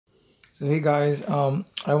So hey guys,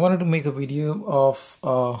 I wanted to make a video of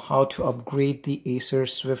how to upgrade the Acer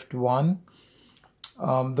Swift 1.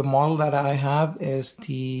 The model that I have is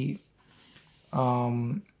the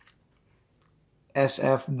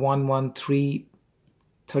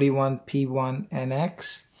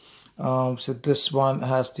SF11331P1NX. So this one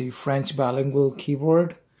has the French bilingual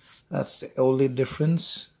keyboard. That's the only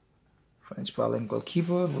difference. French bilingual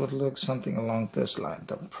keyboard would look something along this line.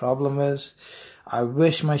 The problem is, I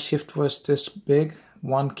wish my shift was this big,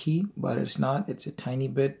 one key, but it's not. It's a tiny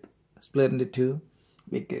bit split into two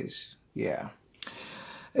because, yeah,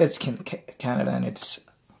 it's Canada and it's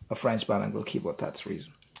a French bilingual keyboard. That's the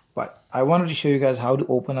reason. But I wanted to show you guys how to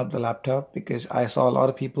open up the laptop because I saw a lot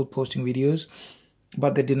of people posting videos,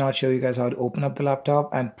 but they did not show you guys how to open up the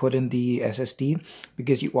laptop and put in the SSD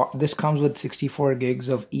because this comes with 64 gigs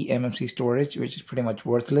of emmc storage, which is pretty much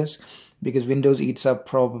worthless because Windows eats up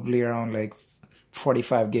probably around like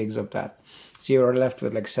 45 gigs of that. So you're left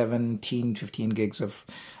with like 15 gigs of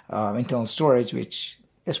internal storage, which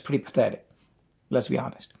is pretty pathetic. Let's be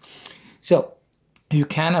honest. So you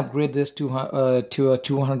can upgrade this to a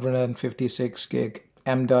 256 gig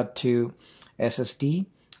M.2 SSD.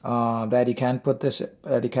 That you can put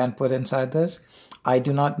inside this. I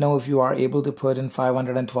do not know if you are able to put in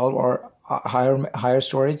 512 or higher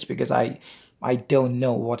storage because I don't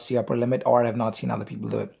know what's the upper limit, or I have not seen other people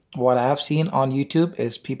do it. What I have seen on YouTube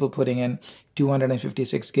is people putting in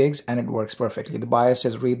 256 gigs and it works perfectly. The BIOS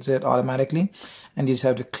just reads it automatically and you just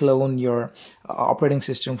have to clone your operating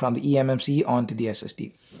system from the emmc onto the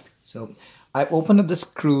SSD. So I've opened up the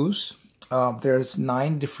screws. There's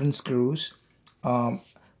 9 different screws.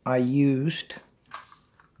 I used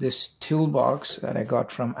this toolbox that I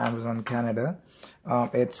got from Amazon Canada.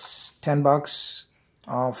 It's 10 bucks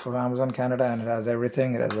from Amazon Canada and it has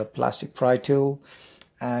everything. It has a plastic pry tool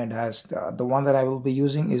and it has the one that I will be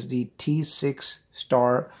using is the T6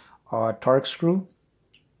 star Torx screw.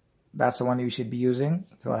 That's the one you should be using.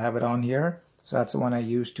 So I have it on here. So that's the one I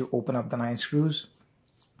use to open up the 9 screws.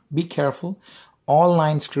 Be careful. All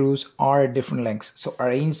 9 screws are different lengths, so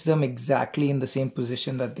arrange them exactly in the same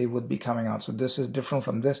position that they would be coming out. So this is different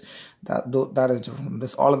from this, that is different from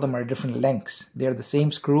this. All of them are different lengths. They're the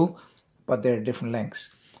same screw, but they're different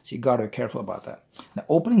lengths. So you got to be careful about that. Now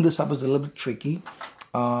opening this up is a little bit tricky.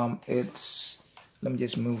 Let me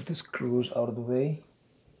just move the screws out of the way.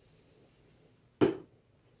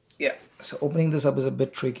 Yeah, so opening this up is a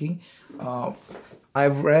bit tricky.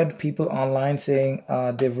 I've read people online saying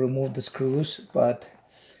they've removed the screws, but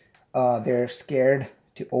they're scared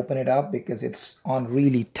to open it up because it's on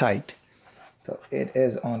really tight. So it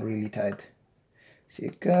is on really tight. So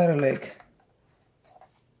you gotta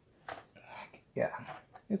yeah,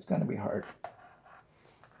 it's gonna be hard.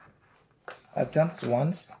 I've done this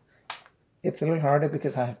once. It's a little harder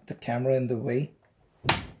because I have the camera in the way.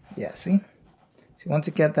 Yeah, see? So once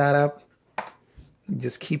you get that up, you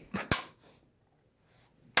just keep...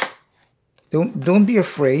 Don't be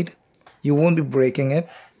afraid. You won't be breaking it.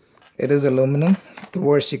 It is aluminum. The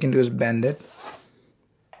worst you can do is bend it,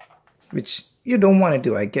 which you don't want to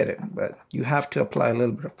do. I get it, but you have to apply a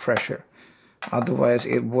little bit of pressure. Otherwise,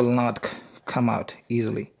 it will not come out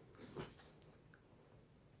easily.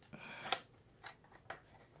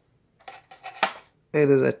 It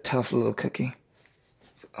is a tough little cookie.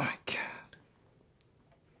 Oh my God.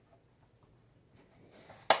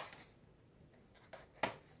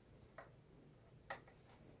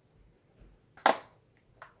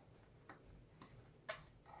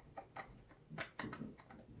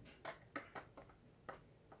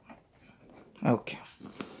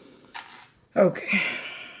 Okay.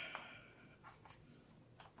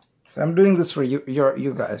 So I'm doing this for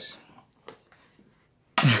you guys.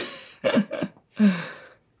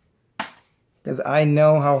 Because I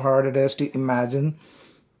know how hard it is to imagine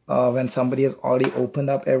when somebody has already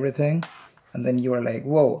opened up everything and then you are like,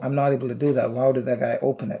 whoa, I'm not able to do that. How did that guy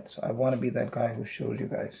open it? So I want to be that guy who shows you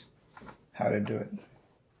guys how to do it.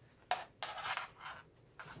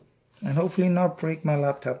 And hopefully not break my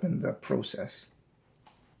laptop in the process.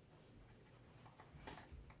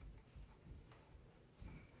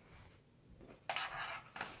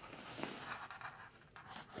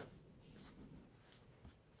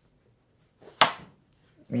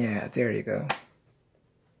 Yeah, there you go.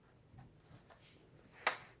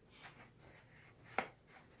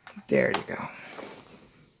 There you go.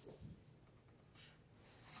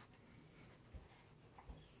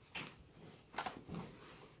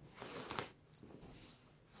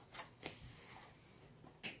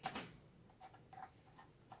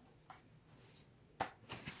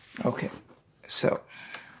 Okay, so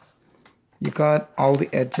You got all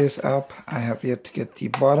the edges up. I have yet to get the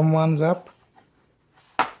bottom ones up.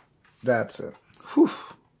 That's it. Whew.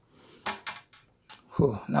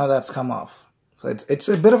 Whew. Now that's come off. So it's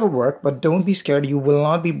a bit of a work, but don't be scared. You will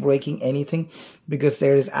not be breaking anything because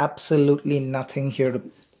there is absolutely nothing here to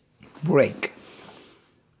break.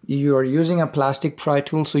 You are using a plastic pry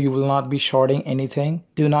tool, so you will not be shorting anything.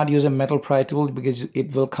 Do not use a metal pry tool because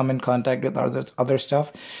it will come in contact with other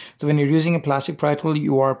stuff. So when you're using a plastic pry tool,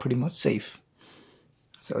 you are pretty much safe.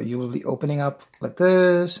 So you will be opening up like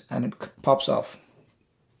this and it pops off.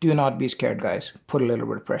 Do not be scared, guys. Put a little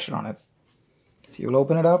bit of pressure on it. So you'll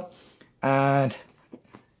open it up, and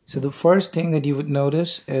so the first thing that you would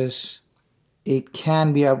notice is it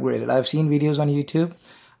can be upgraded. I've seen videos on YouTube,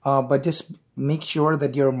 but just make sure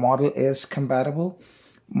that your model is compatible.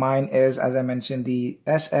 Mine is, as I mentioned, the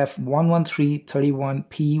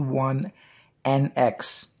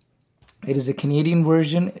SF11331P1NX. It is the Canadian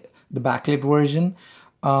version, the backlit version,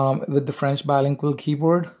 with the French bilingual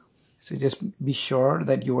keyboard. So just be sure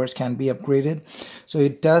that yours can be upgraded. So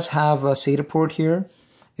it does have a SATA port here.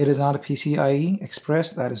 It is not a PCIe Express.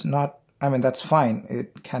 That is not, I mean, that's fine.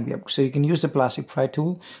 It can be upgraded. So you can use the plastic pry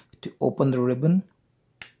tool to open the ribbon.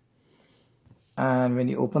 And when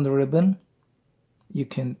you open the ribbon, you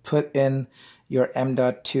can put in your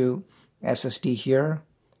M.2 SSD here.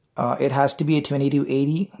 It has to be a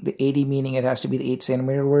 2280. The 80 meaning it has to be the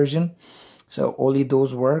 8cm version. So only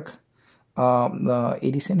those work. The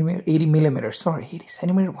 80 millimeter, sorry, 80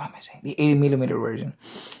 centimeter, what am I saying? The 80 millimeter version.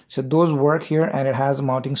 So those work here, and it has a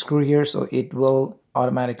mounting screw here, so it will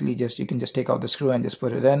automatically you can just take out the screw and just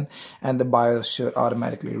put it in, and the BIOS should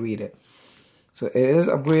automatically read it. So it is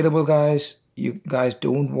upgradable, guys. You guys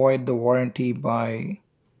don't void the warranty by,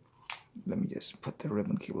 let me just put the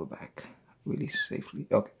ribbon cable back really safely.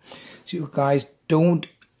 Okay, so you guys don't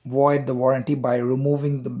void the warranty by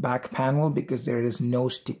removing the back panel, because there is no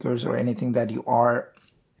stickers or anything that you are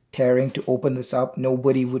tearing to open this up.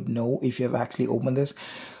 Nobody would know if you have actually opened this.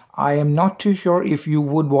 I am not too sure if you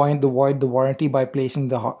would void the warranty by placing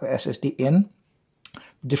the SSD in.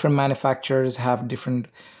 Different manufacturers have different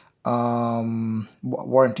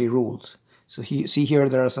warranty rules. So see here,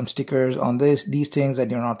 there are some stickers on these things that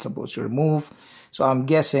you're not supposed to remove. So I'm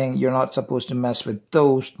guessing you're not supposed to mess with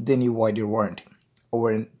those, then you void your warranty.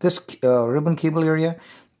 Over in this ribbon cable area,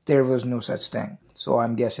 there was no such thing. So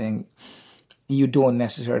I'm guessing you don't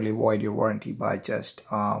necessarily void your warranty by just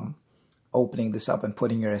opening this up and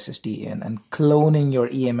putting your SSD in and cloning your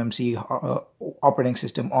eMMC operating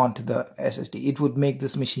system onto the SSD. It would make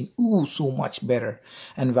this machine so much better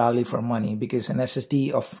and value for money, because an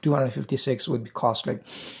SSD of 256 would cost like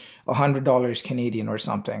 $100 Canadian or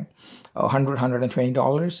something,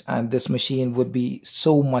 $120, and this machine would be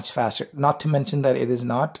so much faster. Not to mention that it is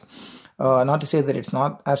not to say that it's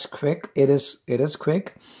not as quick. It is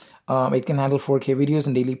quick. It can handle 4K videos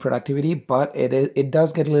and daily productivity, but it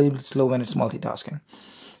does get a little bit slow when it's multitasking.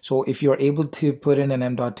 So if you're able to put in an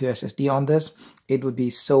M.2 SSD on this, it would be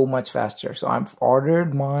so much faster. So I've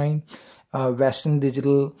ordered mine Western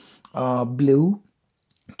Digital Blue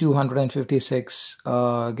 256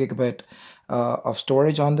 gigabit of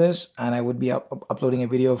storage on this, and I would be uploading a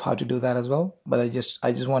video of how to do that as well. But I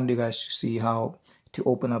just wanted you guys to see how to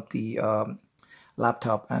open up the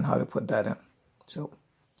laptop and how to put that in. So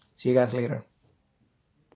see you guys later.